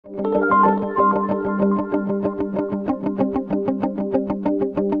Hello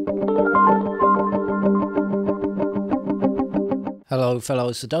fellow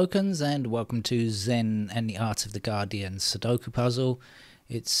Sudokans, and welcome to Zen and the Art of the Guardian Sudoku puzzle.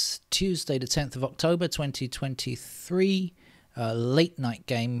 It's Tuesday the 10th of October 2023, late night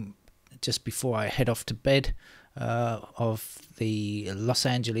game just before I head off to bed of the Los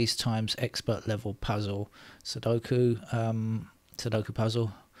Angeles Times expert level puzzle Sudoku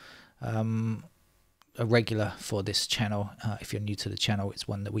puzzle. A regular for this channel. If you're new to the channel, it's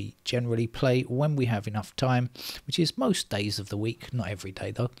one that we generally play when we have enough time, which is most days of the week, not every day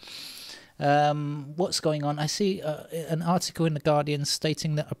though. What's going on? I see an article in the Guardian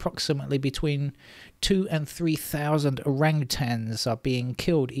stating that approximately between 2,000 and 3,000 orangutans are being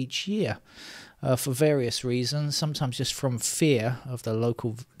killed each year for various reasons, sometimes just from fear from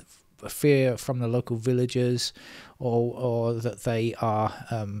the local villagers, or that they are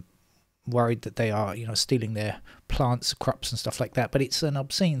worried that they are, stealing their plants, crops and stuff like that. But it's an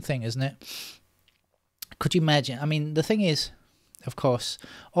obscene thing, isn't it? Could you imagine? I mean, the thing is, of course,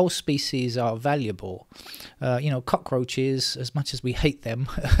 all species are valuable. Cockroaches, as much as we hate them,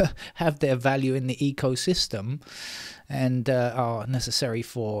 have their value in the ecosystem and are necessary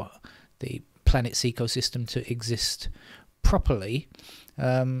for the planet's ecosystem to exist properly.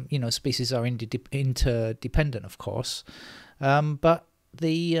 Species are interdependent, of course, but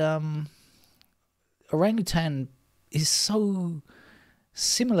the orangutan is so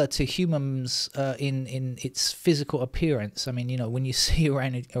similar to humans in its physical appearance. I mean, when you see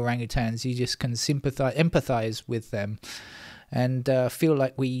orangutans, you just can empathize with them, and feel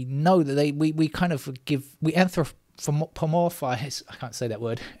like we know that we kind of anthropomorphize. I can't say that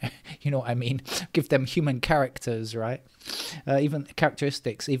word. You know what I mean? Give them human characters, right? Even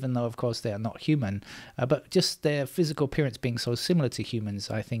characteristics, even though of course they are not human. But just their physical appearance being so similar to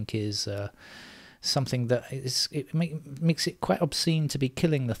humans, I think is something that makes it quite obscene to be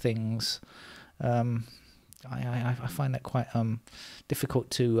killing the things. I find that quite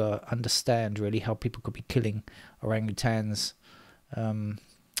difficult to understand, really, how people could be killing orangutans.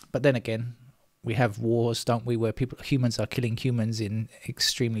 But then again, we have wars, don't we, where humans are killing humans in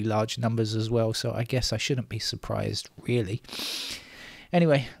extremely large numbers as well, so I guess I shouldn't be surprised, really.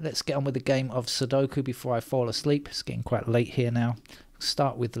 Anyway, let's get on with the game of Sudoku before I fall asleep. It's getting quite late here now.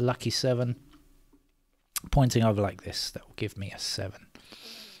 Start with the lucky 7. Pointing over like this, that will give me a 7.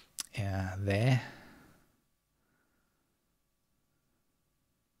 There.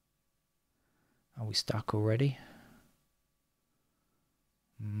 Are we stuck already?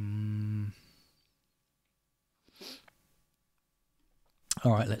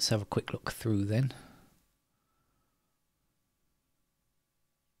 Alright, let's have a quick look through then.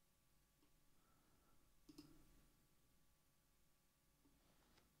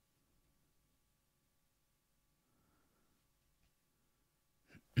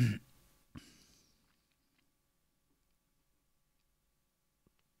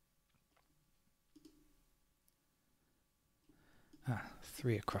 Ah,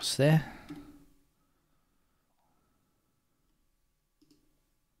 3 across there.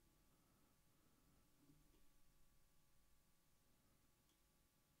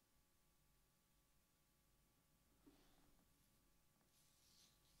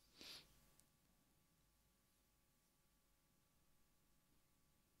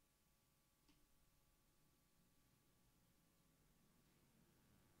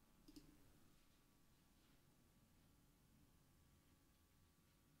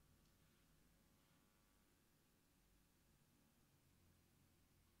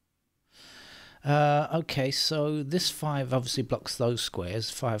 Okay, so this 5 obviously blocks those squares,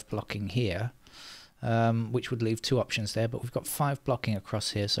 5 blocking here, which would leave 2 options there, but we've got 5 blocking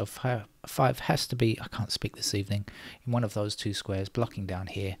across here, so 5 has to be, I can't speak this evening, in one of those 2 squares, blocking down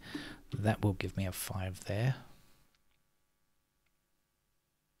here. That will give me a 5 there.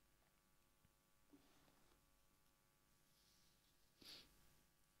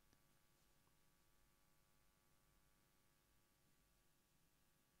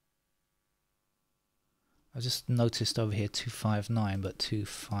 I just noticed over here 259, but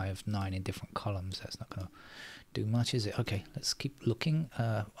 259 in different columns. That's not going to do much, is it? Okay, let's keep looking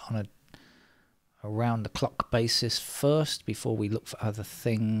on a around the clock basis first before we look for other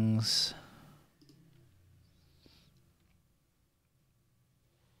things.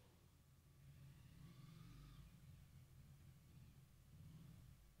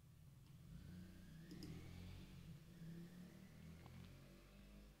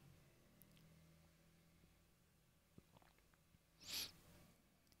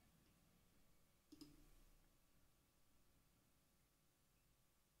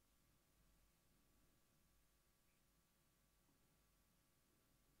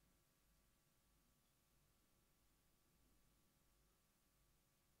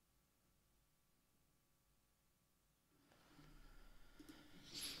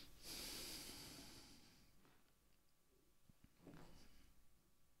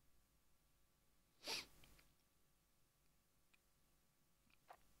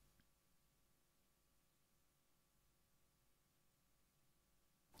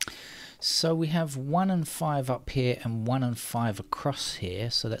 So we have 1 and 5 up here and 1 and 5 across here.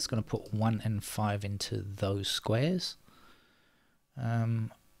 So that's going to put 1 and 5 into those squares.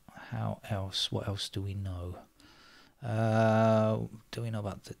 How else? What else do we know? Do we know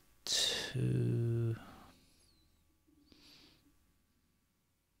about the 2?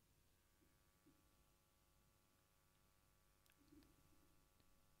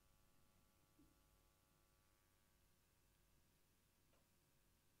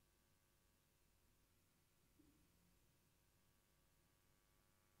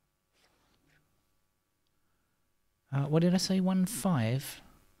 What did I say? 1, 5?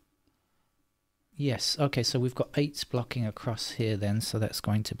 Yes. Okay, so we've got 8s blocking across here then, so that's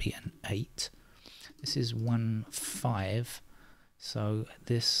going to be an 8. This is 1, 5. So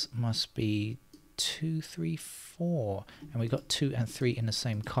this must be 2, 3, 4. And we've got 2 and 3 in the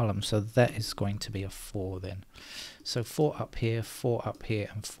same column, so that is going to be a 4 then. So 4 up here, 4 up here,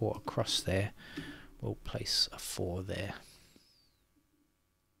 and 4 across there. We'll place a 4 there.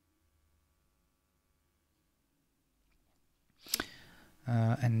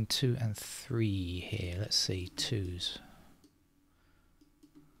 And 2 and 3 here. Let's see, 2s.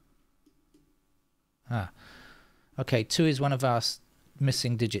 Okay, 2 is one of our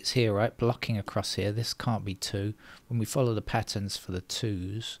missing digits here, right? Blocking across here. This can't be 2. When we follow the patterns for the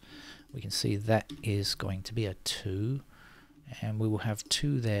 2s, we can see that is going to be a 2. And we will have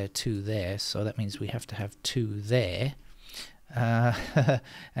 2 there, 2 there. So that means we have to have 2 there.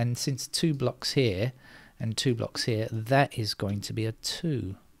 And since 2 blocks here and 2 blocks here, that is going to be a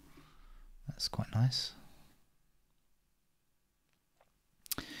 2. That's quite nice.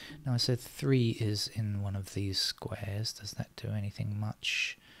 Now I said 3 is in one of these squares. Does that do anything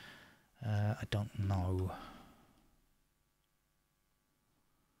much? I don't know.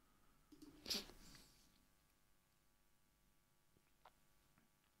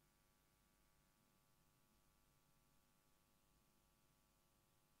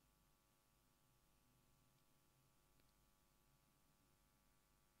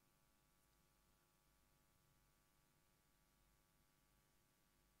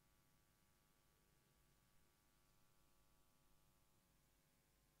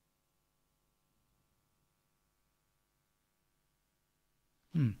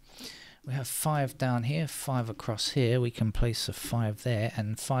 We have 5 down here, 5 across here. We can place a 5 there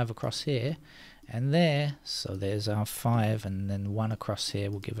and 5 across here and there. So there's our 5, and then 1 across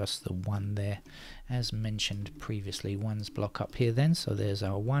here will give us the 1 there. As mentioned previously, 1's block up here then. So there's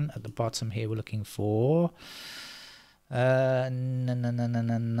our 1. At the bottom here we're looking for 9,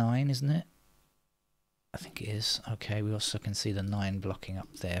 isn't it? I think it is. Okay, we also can see the 9 blocking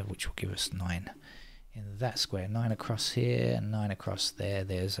up there, which will give us 9. In that square, 9 across here and 9 across there.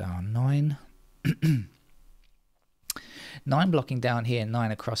 There's our 9. 9 blocking down here,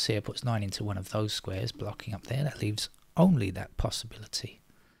 9 across here puts 9 into one of those squares blocking up there. That leaves only that possibility.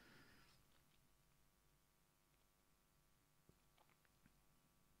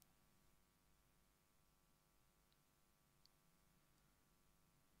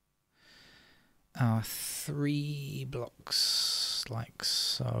 Our 3 blocks like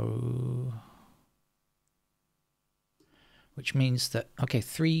so. Which means that, okay,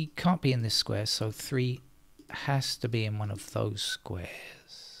 3 can't be in this square, so 3 has to be in one of those squares.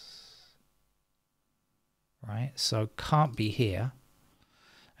 Right, so can't be here.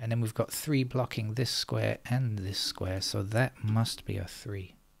 And then we've got 3 blocking this square and this square, so that must be a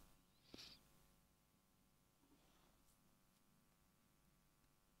 3.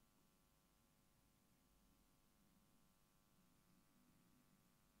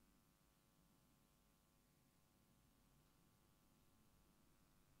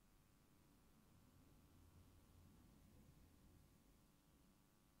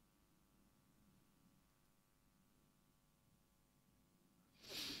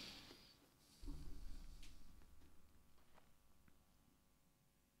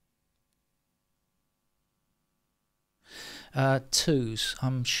 Twos.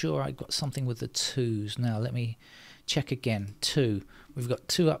 I'm sure I got something with the 2s. Now let me check again. 2. We've got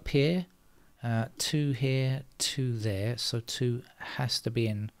 2 up here, 2 here, 2 there. So 2 has to be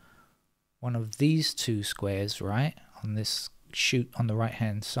in one of these 2 squares, right? On this shoot on the right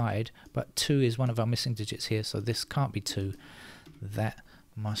hand side. But 2 is one of our missing digits here, so this can't be 2. That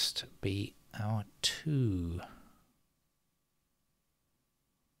must be our 2.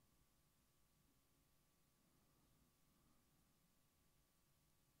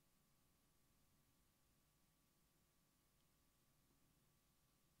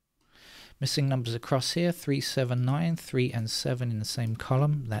 Missing numbers across here, 3, 7, 9, 3 and 7 in the same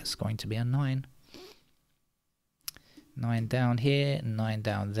column. That's going to be a 9. 9 down here, 9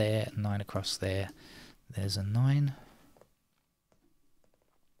 down there, 9 across there. There's a 9.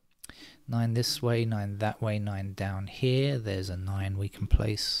 9 this way, 9 that way, 9 down here. There's a 9 we can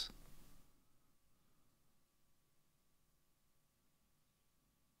place.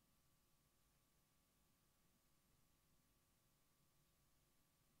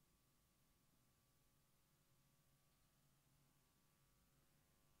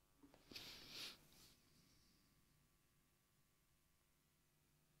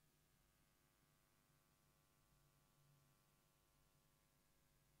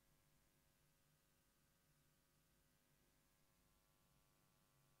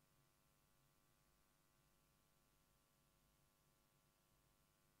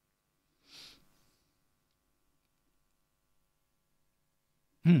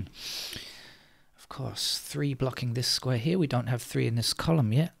 Of course, 3 blocking this square here. We don't have 3 in this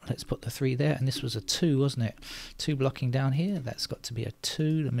column yet. Let's put the 3 there. And this was a 2, wasn't it? 2 blocking down here. That's got to be a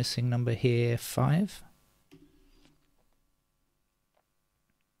 2. The missing number here, 5.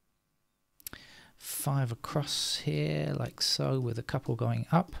 5 across here, like so, with a couple going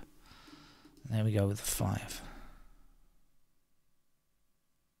up. And there we go with the 5.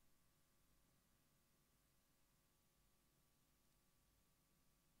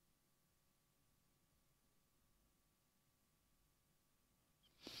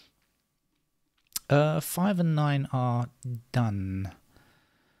 Five and 9 are done.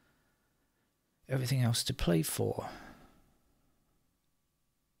 Everything else to play for.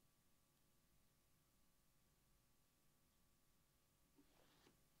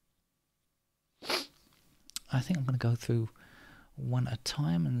 I think I'm going to go through one at a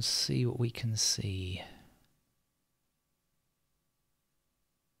time and see what we can see.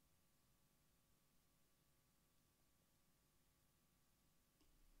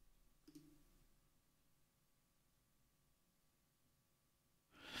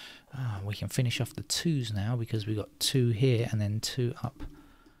 We can finish off the 2s now because we got 2 here and then 2 up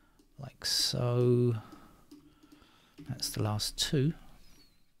like so. That's the last 2.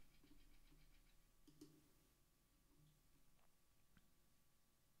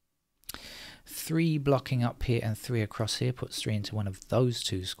 Three blocking up here and 3 across here puts 3 into one of those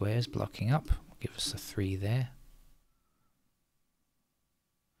 2 squares. Blocking up will give us a 3 there.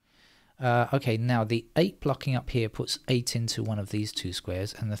 Okay, now the 8 blocking up here puts 8 into one of these 2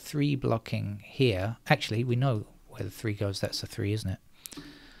 squares, and the 3 blocking here, actually we know where the 3 goes, that's a 3, isn't it?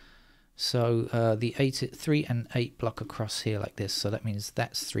 So the 3 and 8 block across here like this, so that means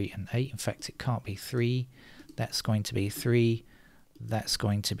that's 3 and 8. In fact, it can't be 3, that's going to be 3, that's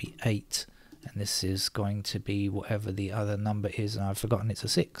going to be 8, and this is going to be whatever the other number is, and I've forgotten it's a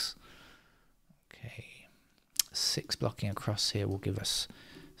 6. Okay, 6 blocking across here will give us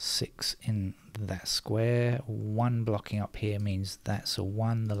 6 in that square. 1 blocking up here means that's a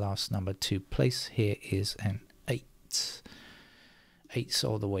 1. The last number to place here is an 8. 8's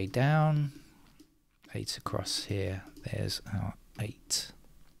all the way down. 8 across here. There's our 8.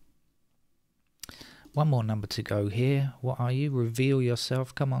 One more number to go here. What are you? Reveal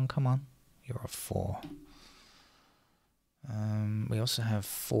yourself. Come on, come on. You're a 4. We also have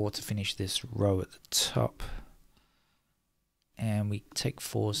 4 to finish this row at the top. And we take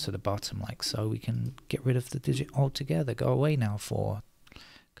 4s to the bottom like so. We can get rid of the digit altogether. Go away now, 4.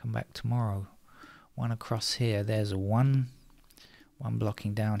 Come back tomorrow. 1 across here. There's a 1. 1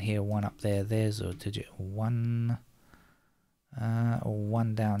 blocking down here. 1 up there. There's a digit 1.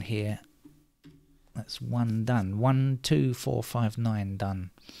 1 down here. That's 1 done. 1, 2, 4, 5, 9 done.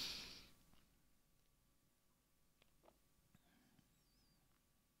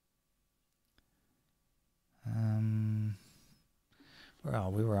 Where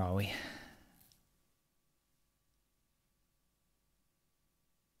are we? Where are we?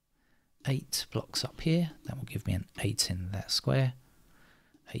 8 blocks up here. That will give me an 8 in that square.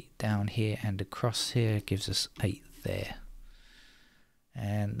 8 down here and across here gives us 8 there.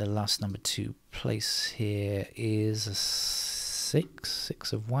 And the last number to place here is a 6.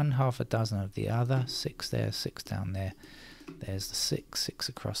 6 of one, half a dozen of the other. 6 there, 6 down there. There's the 6. 6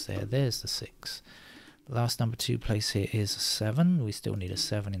 across there. There's the 6. Last number to place here is a 7. We still need a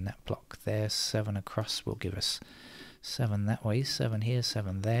 7 in that block there. 7 across will give us 7 that way. 7 here,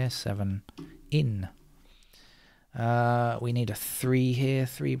 7 there, 7 in. We need a 3 here.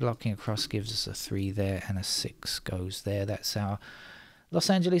 3 blocking across gives us a 3 there, and a 6 goes there. That's our Los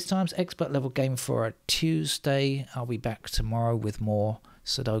Angeles Times expert level game for a Tuesday. I'll be back tomorrow with more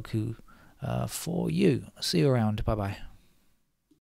Sudoku for you. See you around. Bye-bye.